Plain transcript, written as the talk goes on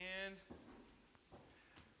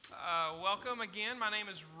Welcome again. My name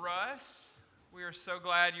is Russ. We are so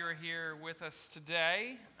glad you are here with us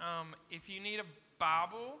today. If you need a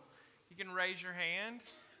Bible, you can raise your hand.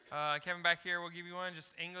 Kevin back here will give you one,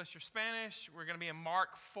 just English or Spanish. We're going to be in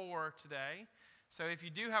Mark 4 today. So if you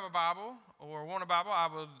do have a Bible or want a Bible, I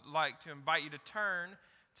would like to invite you to turn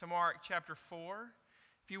to Mark chapter 4.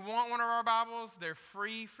 If you want one of our Bibles, they're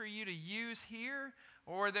free for you to use here,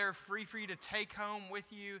 or they're free for you to take home with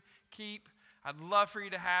you, keep. I'd love for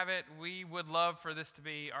you to have it. We would love for this to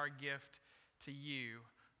be our gift to you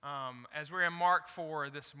as we're in Mark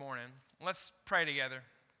 4 this morning. Let's pray together.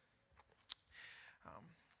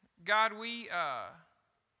 God, we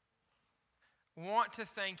want to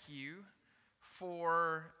thank you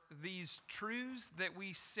for these truths that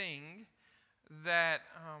we sing, that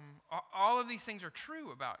all of these things are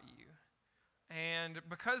true about you. And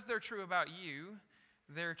because they're true about you,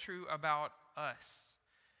 they're true about us.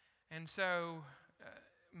 And so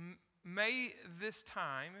may this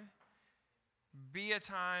time be a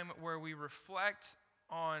time where we reflect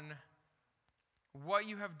on what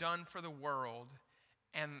you have done for the world,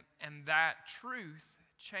 and that truth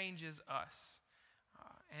changes us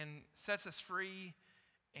and sets us free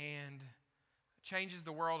and changes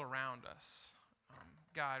the world around us.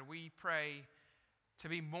 God, we pray to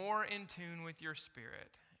be more in tune with your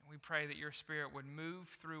Spirit. We pray that your Spirit would move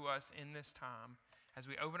through us in this time as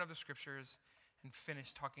we open up the Scriptures and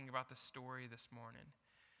finish talking about the story this morning.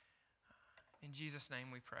 In Jesus'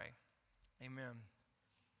 name we pray. Amen.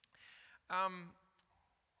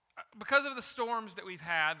 Because of the storms that we've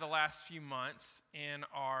had the last few months in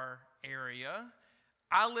our area,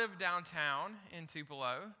 I live downtown in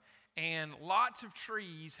Tupelo, and lots of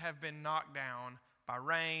trees have been knocked down by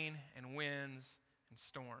rain and winds and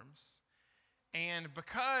storms. And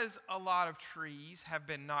because a lot of trees have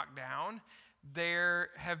been knocked down, there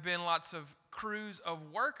have been lots of crews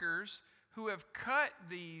of workers who have cut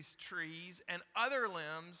these trees and other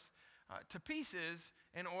limbs to pieces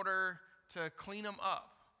in order to clean them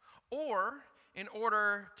up, or in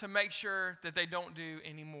order to make sure that they don't do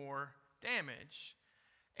any more damage.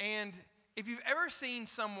 And if you've ever seen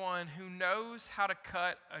someone who knows how to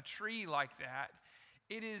cut a tree like that,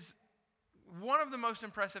 it is one of the most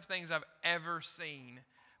impressive things I've ever seen,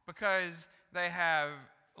 because they have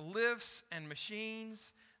lifts and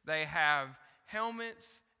machines, they have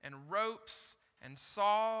helmets and ropes and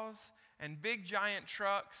saws and big giant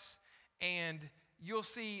trucks, and you'll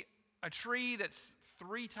see a tree that's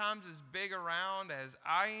 3 times as big around as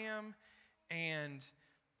I am, and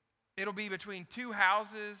it'll be between 2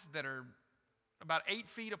 houses that are about 8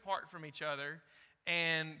 feet apart from each other,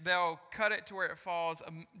 and they'll cut it to where it falls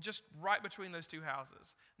just right between those 2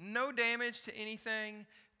 houses. No damage to anything,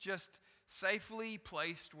 just safely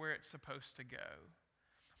placed where it's supposed to go.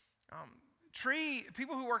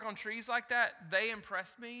 People who work on trees like that, they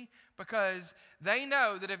impress me, because they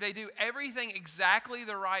know that if they do everything exactly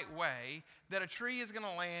the right way, that a tree is going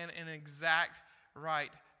to land in an exact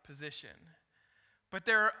right position. But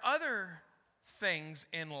there are other things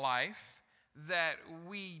in life that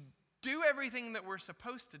we do everything that we're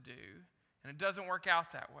supposed to do, and it doesn't work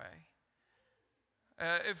out that way.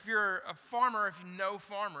 If you're a farmer, if you know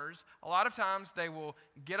farmers, a lot of times they will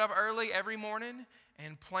get up early every morning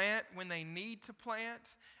and plant when they need to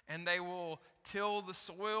plant, and they will till the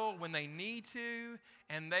soil when they need to,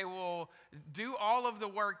 and they will do all of the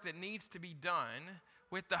work that needs to be done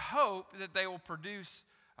with the hope that they will produce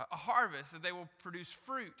a harvest, that they will produce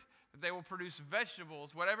fruit, that they will produce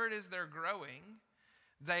vegetables, whatever it is they're growing.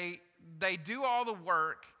 They do all the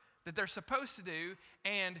work that they're supposed to do,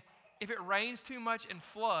 and if it rains too much and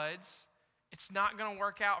floods, it's not going to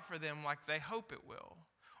work out for them like they hope it will.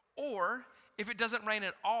 Or if it doesn't rain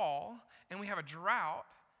at all and we have a drought,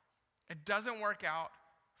 it doesn't work out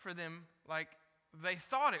for them like they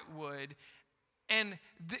thought it would. And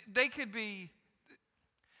they could be,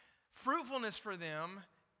 fruitfulness for them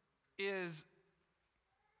is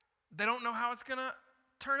they don't know how it's going to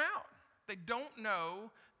turn out. They don't know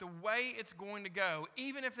the way it's going to go,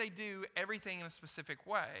 even if they do everything in a specific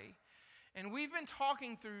way. And we've been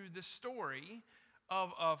talking through the story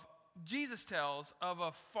of Jesus tells of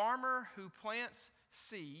a farmer who plants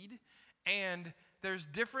seed, and there's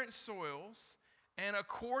different soils, and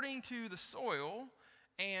according to the soil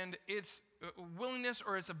and its willingness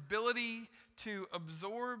or its ability to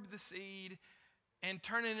absorb the seed and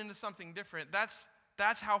turn it into something different, that's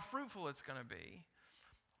how fruitful it's going to be.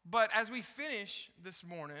 But as we finish this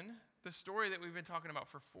morning, the story that we've been talking about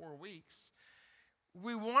for 4 weeks,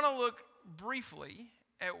 we want to look briefly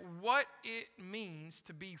at what it means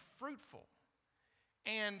to be fruitful,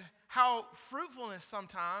 and how fruitfulness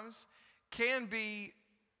sometimes can be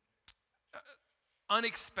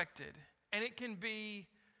unexpected. And it can be,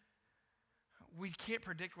 we can't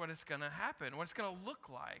predict what it's going to happen, what it's going to look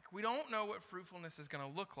like. We don't know what fruitfulness is going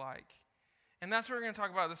to look like. And that's what we're going to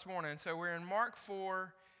talk about this morning. So we're in Mark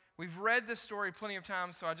 4. We've read this story plenty of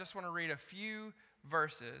times, so I just want to read a few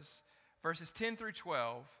verses. Verses 10 through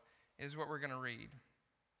 12 is what we're going to read.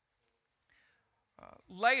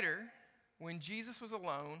 Later, when Jesus was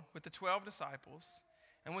alone with the 12 disciples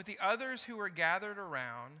and with the others who were gathered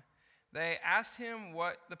around, they asked him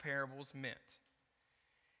what the parables meant.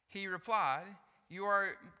 He replied, "You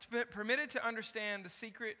are permitted to understand the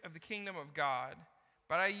secret of the kingdom of God,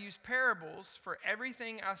 but I use parables for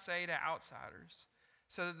everything I say to outsiders,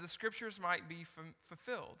 so that the scriptures might be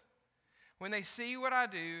fulfilled. When they see what I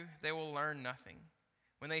do, they will learn nothing.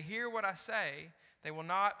 When they hear what I say, they will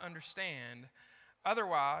not understand.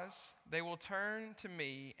 Otherwise, they will turn to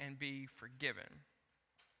me and be forgiven."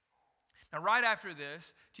 Now, right after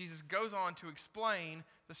this, Jesus goes on to explain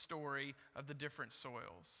the story of the different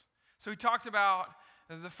soils. So we talked about,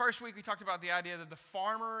 the first week we talked about the idea that the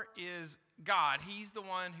farmer is God. He's the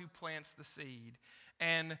one who plants the seed.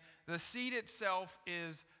 And the seed itself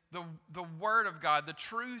is the word of God, the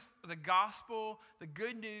truth, the gospel, the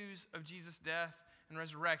good news of Jesus' death and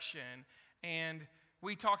resurrection. And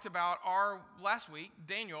we talked about last week,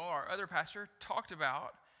 Daniel, our other pastor, talked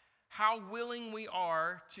about how willing we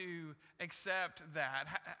are to accept that.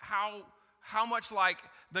 How much like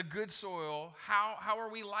the good soil, how are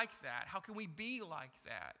we like that? How can we be like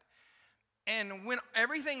that? And when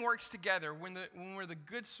everything works together, when we're the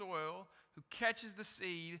good soil who catches the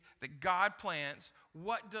seed that God plants,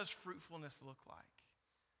 what does fruitfulness look like?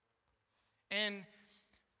 And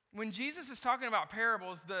when Jesus is talking about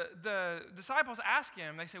parables, the disciples ask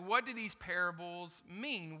him, they say, "What do these parables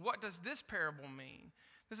mean? What does this parable mean?"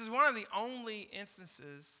 This is one of the only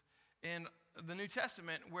instances in the New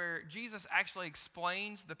Testament where Jesus actually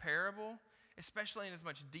explains the parable, especially in as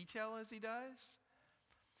much detail as he does.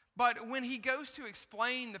 But when he goes to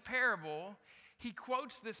explain the parable, he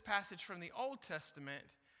quotes this passage from the Old Testament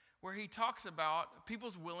where he talks about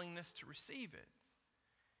people's willingness to receive it.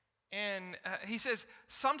 And he says,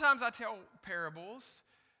 "Sometimes I tell parables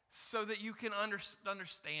so that you can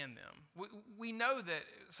understand them." We know that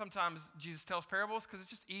sometimes Jesus tells parables because it's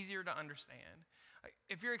just easier to understand.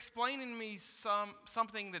 If you're explaining to me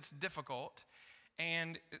something that's difficult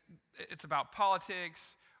and it's about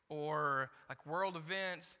politics or like world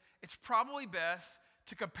events, it's probably best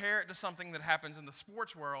to compare it to something that happens in the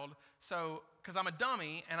sports world, because I'm a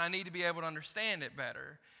dummy and I need to be able to understand it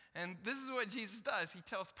better. And this is what Jesus does. He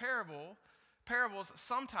tells parables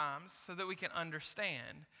sometimes so that we can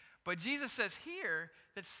understand. But Jesus says here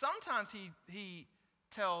that sometimes he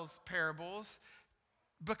tells parables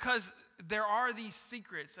because there are these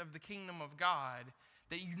secrets of the kingdom of God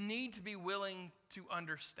that you need to be willing to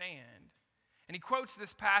understand. And he quotes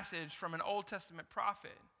this passage from an Old Testament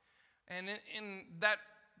prophet. And in that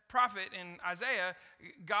prophet, in Isaiah,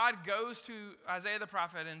 God goes to Isaiah the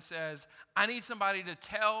prophet and says, "I need somebody to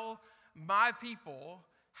tell my people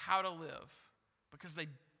how to live because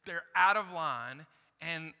they're out of line,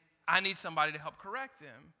 and I need somebody to help correct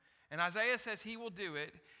them." And Isaiah says he will do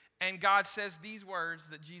it. And God says these words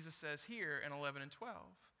that Jesus says here in 11 and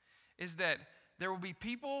 12, is that there will be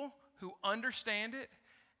people who understand it,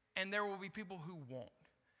 and there will be people who won't.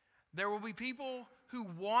 There will be people who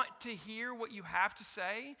want to hear what you have to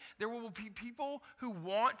say. There will be people who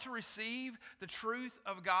want to receive the truth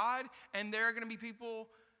of God, and there are going to be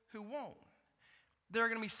people who won't. There are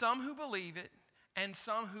going to be some who believe it and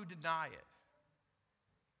some who deny it.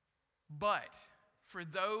 But for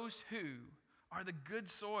those who are the good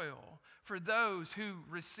soil, for those who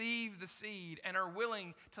receive the seed and are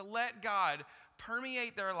willing to let God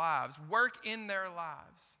permeate their lives, work in their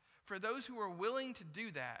lives, for those who are willing to do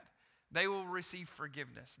that, they will receive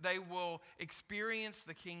forgiveness. They will experience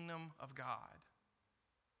the kingdom of God.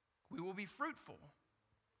 We will be fruitful.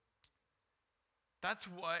 That's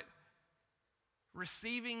what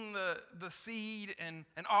receiving the seed and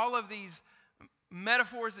all of these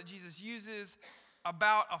metaphors that Jesus uses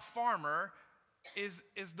about a farmer is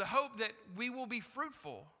the hope that we will be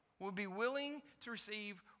fruitful. We'll be willing to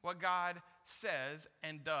receive what God says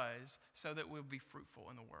and does so that we'll be fruitful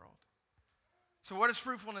in the world. So what does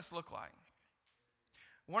fruitfulness look like?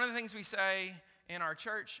 One of the things we say in our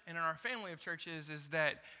church and in our family of churches is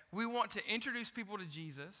that we want to introduce people to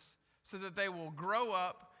Jesus so that they will grow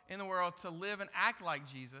up in the world to live and act like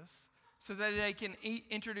Jesus so that they can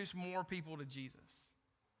introduce more people to Jesus.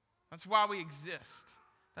 That's why we exist.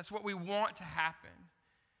 That's what we want to happen.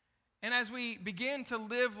 And as we begin to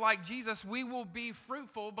live like Jesus, we will be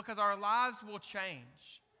fruitful because our lives will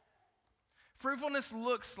change. fruitfulness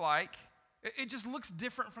looks like, it just looks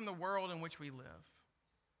different from the world in which we live.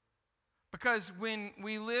 Because when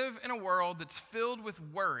we live in a world that's filled with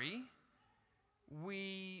worry,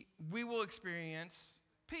 we will experience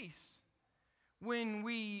peace. When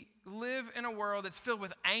we live in a world that's filled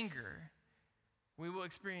with anger, we will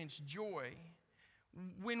experience joy.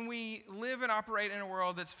 When we live and operate in a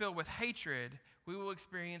world that's filled with hatred, we will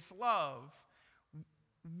experience love.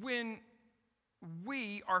 When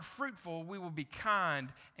we are fruitful, we will be kind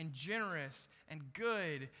and generous and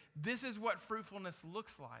good. This is what fruitfulness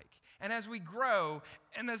looks like. And as we grow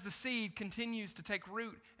and as the seed continues to take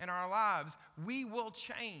root in our lives, we will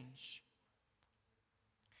change.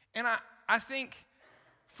 And I think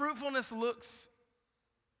fruitfulness looks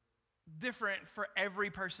different for every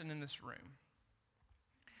person in this room.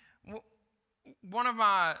 One of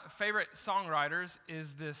my favorite songwriters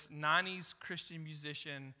is this 90s Christian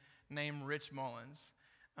musician named Rich Mullins.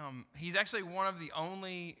 He's actually one of the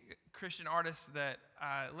only Christian artists that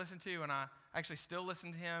I listen to, and I actually still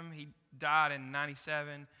listen to him. He died in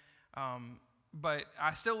 97, but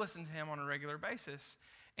I still listen to him on a regular basis.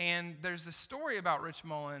 And there's this story about Rich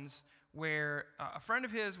Mullins where a friend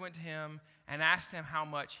of his went to him and asked him how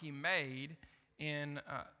much he made in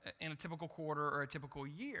a typical quarter or a typical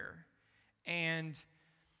year. And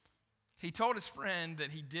he told his friend that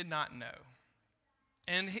he did not know.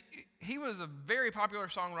 And he was a very popular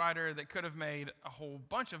songwriter that could have made a whole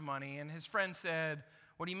bunch of money. And his friend said,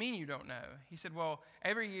 "What do you mean you don't know?" He said, "Well,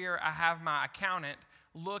 every year I have my accountant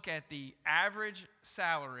look at the average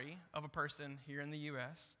salary of a person here in the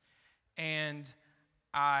U.S., and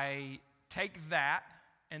I take that,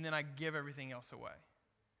 and then I give everything else away."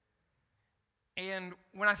 And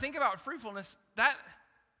when I think about fruitfulness,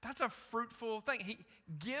 that's a fruitful thing. He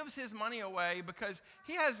gives his money away because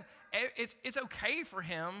it's okay for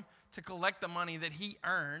him to collect the money that he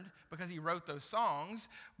earned because he wrote those songs.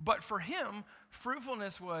 But for him,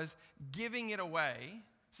 fruitfulness was giving it away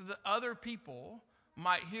so that other people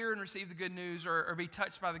might hear and receive the good news or be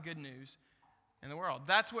touched by the good news in the world.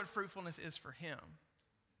 That's what fruitfulness is for him.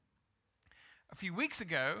 A few weeks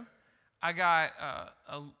ago, I got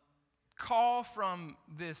a call from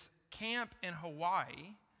this camp in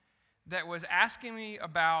Hawaii that was asking me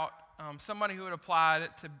about somebody who had applied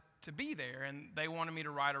to be there, and they wanted me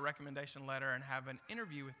to write a recommendation letter and have an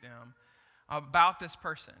interview with them about this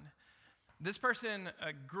person. This person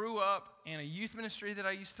grew up in a youth ministry that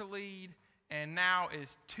I used to lead, and now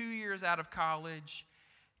is 2 years out of college.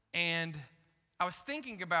 And I was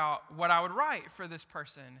thinking about what I would write for this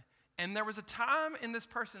person, and there was a time in this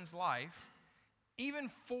person's life, even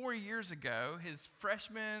 4 years ago, his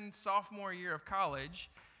freshman, sophomore year of college,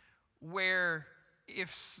 where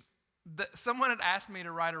if someone had asked me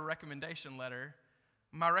to write a recommendation letter,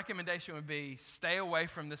 my recommendation would be stay away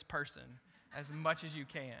from this person as much as you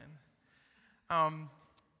can.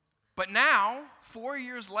 But now, 4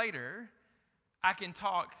 years later, I can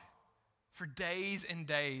talk for days and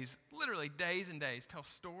days, literally days and days, tell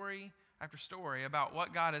story after story about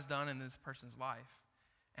what God has done in this person's life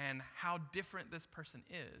and how different this person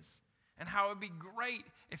is, and how it would be great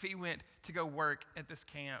if he went to go work at this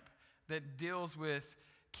camp that deals with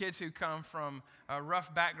kids who come from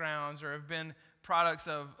rough backgrounds or have been products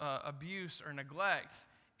of abuse or neglect,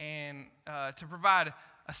 and to provide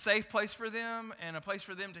a safe place for them and a place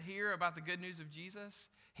for them to hear about the good news of Jesus.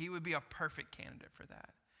 He would be a perfect candidate for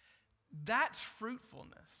that. That's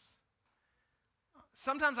fruitfulness.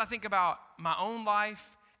 Sometimes I think about my own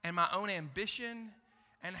life and my own ambition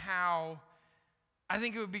and how I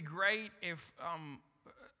think it would be great if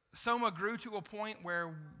Soma grew to a point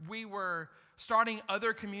where we were starting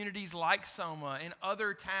other communities like Soma in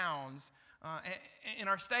other towns in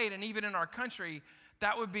our state and even in our country.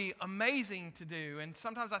 That would be amazing to do. And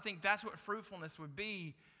sometimes I think that's what fruitfulness would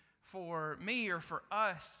be for me or for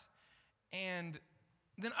us. And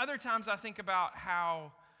then other times I think about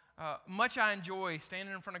how much I enjoy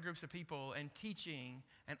standing in front of groups of people and teaching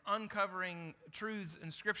and uncovering truths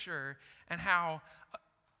in Scripture, and how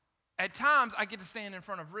at times I get to stand in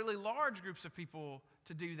front of really large groups of people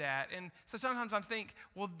to do that. And so sometimes I think,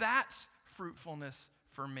 well, that's fruitfulness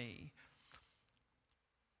for me.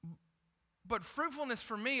 But fruitfulness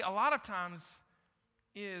for me, a lot of times,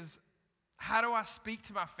 is how do I speak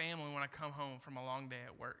to my family when I come home from a long day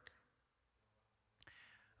at work?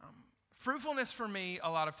 Fruitfulness for me, a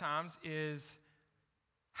lot of times, is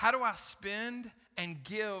how do I spend and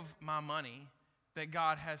give my money that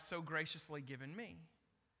God has so graciously given me?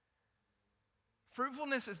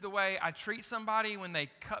 Fruitfulness is the way I treat somebody when they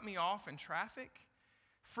cut me off in traffic.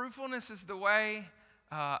 Fruitfulness is the way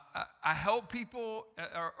I help people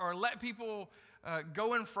or let people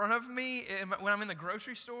go in front of me when I'm in the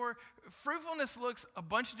grocery store. Fruitfulness looks a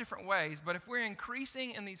bunch of different ways, but if we're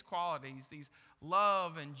increasing in these qualities, these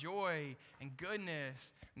love and joy and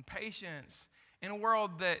goodness and patience, in a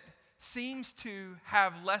world that seems to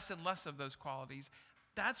have less and less of those qualities,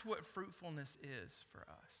 that's what fruitfulness is for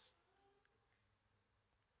us.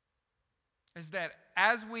 Is that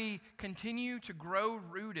as we continue to grow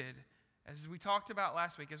rooted, as we talked about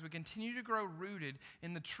last week, as we continue to grow rooted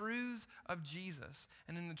in the truths of Jesus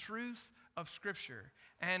and in the truths of Scripture,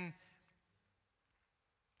 and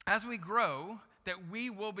as we grow, that we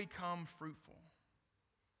will become fruitful.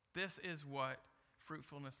 This is what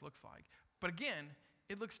fruitfulness looks like. But again,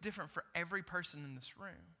 it looks different for every person in this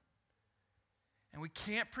room. And we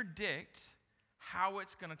can't predict how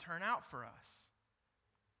it's going to turn out for us.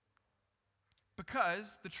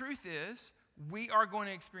 Because the truth is, we are going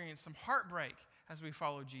to experience some heartbreak as we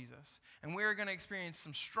follow Jesus. And we are going to experience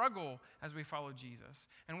some struggle as we follow Jesus.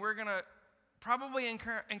 And we're going to probably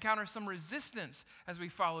encounter some resistance as we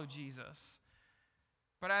follow Jesus.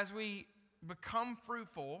 But as we become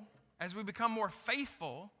fruitful, as we become more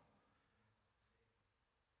faithful,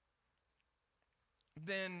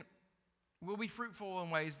 then we'll be fruitful in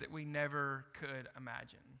ways that we never could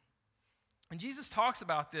imagine. And Jesus talks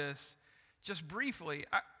about this just briefly.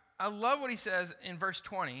 I love what he says in verse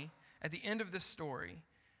 20 at the end of this story.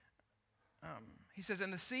 He says,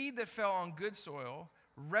 "And the seed that fell on good soil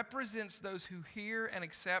represents those who hear and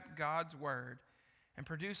accept God's word and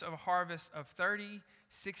produce a harvest of 30,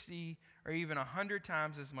 60, or even 100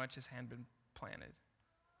 times as much as had been planted."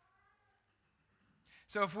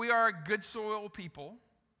 So if we are good soil people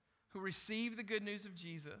who receive the good news of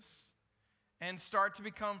Jesus and start to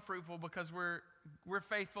become fruitful because we're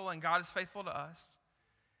faithful and God is faithful to us,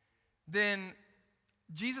 then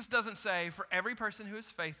Jesus doesn't say for every person who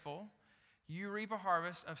is faithful, you reap a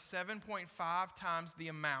harvest of 7.5 times the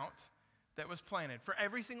amount that was planted for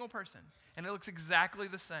every single person. And it looks exactly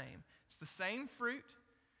the same. It's the same fruit.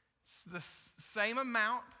 It's the same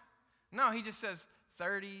amount. No, he just says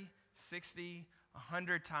 30, 60,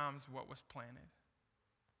 100 times what was planted.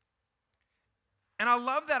 And I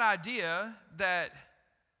love that idea that,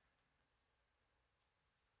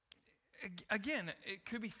 again, it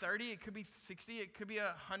could be 30, it could be 60, it could be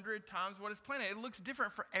 100 times what is planted. It looks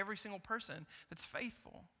different for every single person that's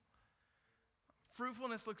faithful.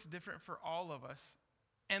 Fruitfulness looks different for all of us.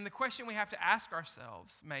 And the question we have to ask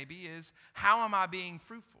ourselves, maybe, is how am I being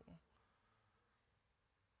fruitful?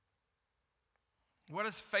 What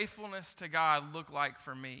does faithfulness to God look like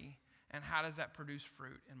for me? And how does that produce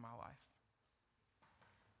fruit in my life?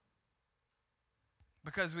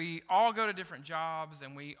 Because we all go to different jobs,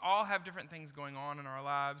 and we all have different things going on in our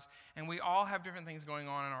lives, and we all have different things going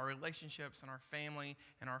on in our relationships and our family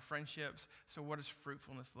and our friendships. So what does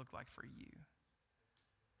fruitfulness look like for you?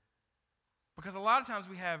 Because a lot of times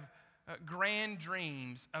we have grand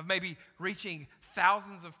dreams of maybe reaching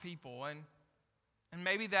thousands of people, and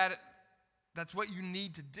maybe that's what you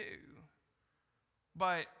need to do.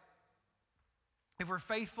 But if we're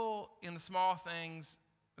faithful in the small things,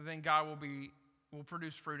 then God will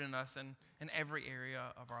produce fruit in us in every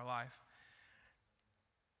area of our life.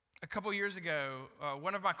 A couple years ago,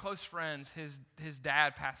 one of my close friends, his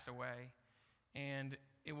dad passed away. And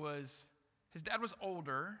his dad was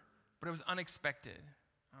older, but it was unexpected.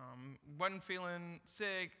 Wasn't feeling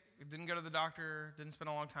sick, didn't go to the doctor, didn't spend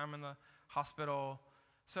a long time in the hospital.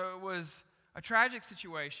 So it was a tragic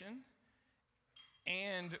situation.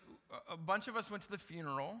 And a bunch of us went to the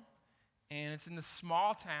funeral. And it's in this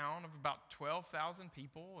small town of about 12,000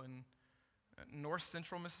 people in north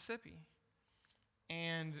central Mississippi.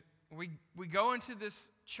 And we go into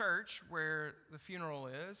this church where the funeral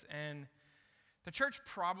is, and the church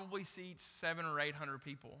probably seats 700 or 800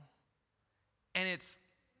 people. And it's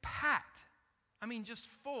packed. I mean, just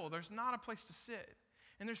full. There's not a place to sit.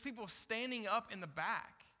 And there's people standing up in the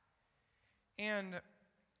back. And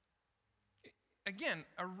again,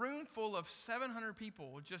 a room full of 700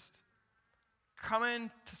 people just coming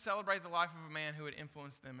to celebrate the life of a man who had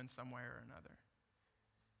influenced them in some way or another.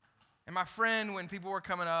 And my friend, when people were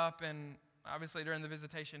coming up, and obviously during the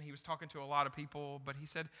visitation, he was talking to a lot of people, but he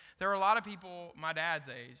said, there are a lot of people my dad's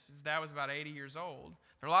age. His dad was about 80 years old.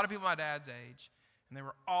 There are a lot of people my dad's age, and they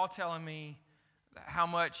were all telling me how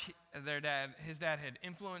much his dad had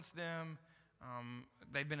influenced them.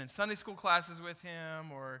 They'd been in Sunday school classes with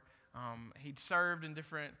him, or he'd served in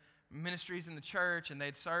different ministries in the church, and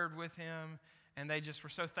they'd served with him. And they just were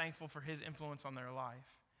so thankful for his influence on their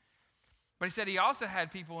life. But he said he also had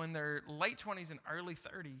people in their late 20s and early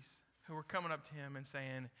 30s who were coming up to him and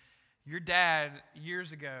saying, your dad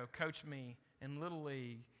years ago coached me in Little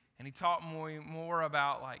League, And he taught me more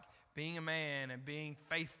about like being a man and being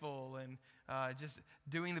faithful and just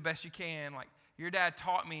doing the best you can. Like your dad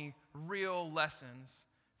taught me real lessons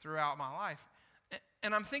throughout my life.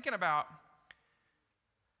 And I'm thinking about,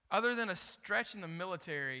 other than a stretch in the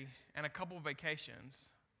military and a couple of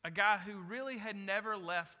vacations, a guy who really had never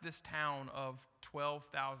left this town of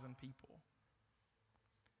 12,000 people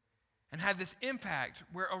and had this impact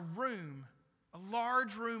where a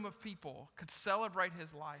large room of people could celebrate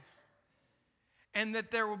his life. And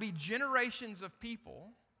that there will be generations of people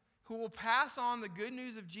who will pass on the good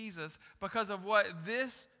news of Jesus because of what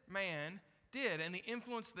this man did and the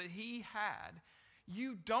influence that he had.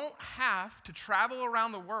 You don't have to travel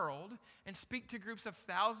around the world and speak to groups of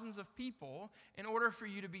thousands of people in order for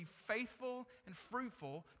you to be faithful and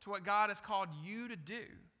fruitful to what God has called you to do.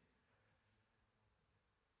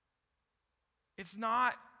 It's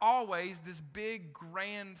not always this big,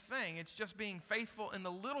 grand thing. It's just being faithful in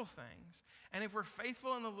the little things. And if we're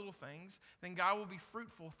faithful in the little things, then God will be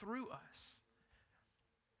fruitful through us.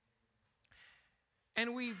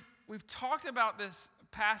 And we've talked about this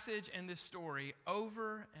passage and this story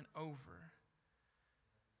over and over.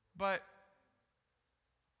 But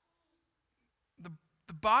the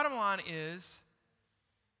bottom line is,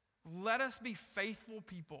 let us be faithful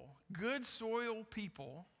people, good soil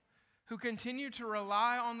people, who continue to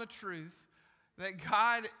rely on the truth that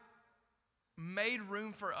God made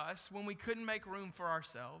room for us when we couldn't make room for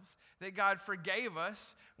ourselves, that God forgave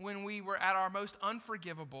us when we were at our most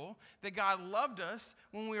unforgivable, that God loved us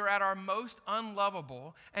when we were at our most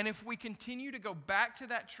unlovable. And if we continue to go back to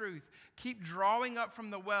that truth, keep drawing up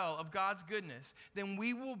from the well of God's goodness, then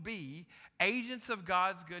we will be agents of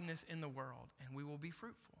God's goodness in the world, and we will be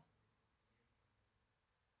fruitful.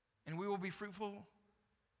 And we will be fruitful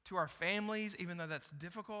to our families, even though that's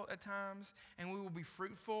difficult at times. And we will be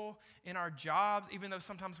fruitful in our jobs, even though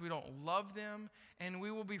sometimes we don't love them. And we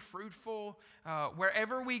will be fruitful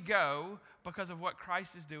wherever we go because of what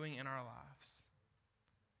Christ is doing in our lives.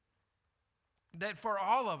 That for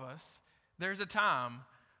all of us, there's a time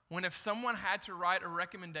when if someone had to write a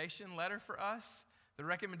recommendation letter for us, the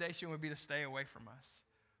recommendation would be to stay away from us.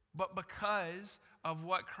 But because of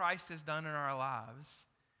what Christ has done in our lives,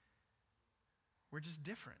 we're just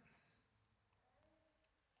different.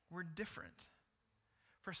 We're different.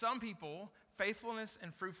 For some people, faithfulness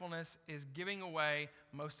and fruitfulness is giving away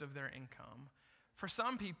most of their income. For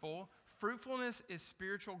some people, fruitfulness is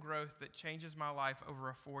spiritual growth that changes my life over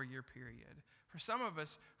a 4-year period. For some of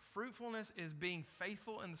us, fruitfulness is being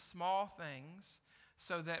faithful in the small things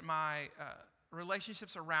so that my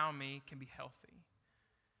relationships around me can be healthy.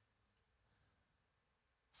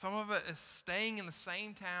 Some of it is staying in the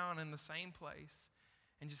same town, in the same place,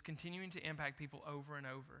 and just continuing to impact people over and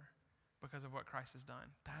over because of what Christ has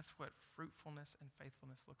done. That's what fruitfulness and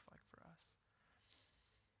faithfulness looks like for us.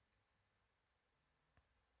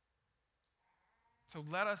 So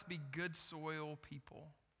let us be good soil people.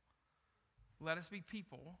 Let us be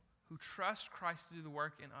people who trust Christ to do the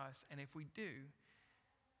work in us, and if we do,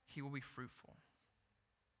 he will be fruitful.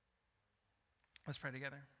 Let's pray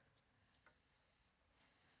together.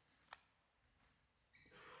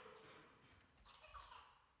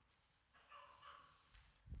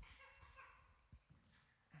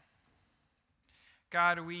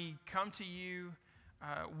 God, we come to you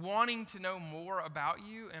wanting to know more about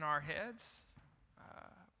you in our heads,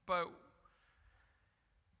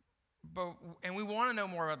 and we want to know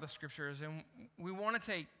more about the scriptures, and we want to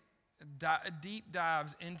take deep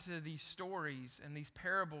dives into these stories and these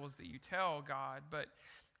parables that you tell, God, but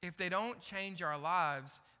if they don't change our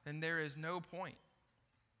lives, then there is no point.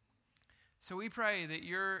 So we pray that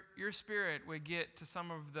your Spirit would get to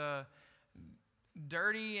some of the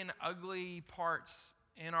dirty and ugly parts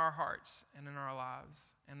in our hearts and in our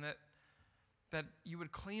lives, and that you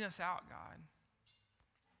would clean us out, God.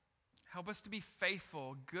 Help us to be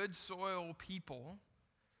faithful, good soil people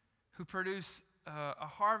who produce a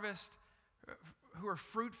harvest, who are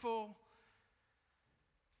fruitful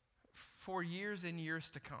for years and years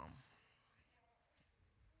to come.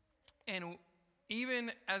 And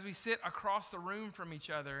even as we sit across the room from each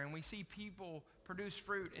other and we see people produce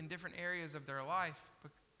fruit in different areas of their life,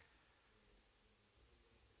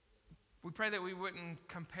 we pray that we wouldn't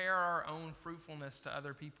compare our own fruitfulness to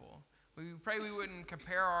other people. We pray we wouldn't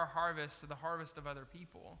compare our harvest to the harvest of other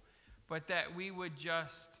people, but that we would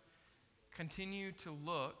just continue to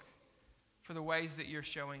look for the ways that you're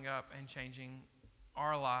showing up and changing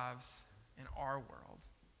our lives and our world.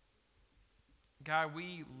 God,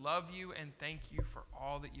 we love you and thank you for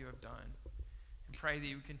all that you have done, and pray that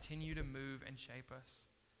you continue to move and shape us,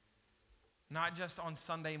 not just on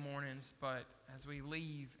Sunday mornings, but as we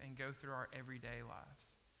leave and go through our everyday lives.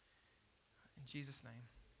 In Jesus' name,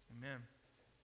 amen.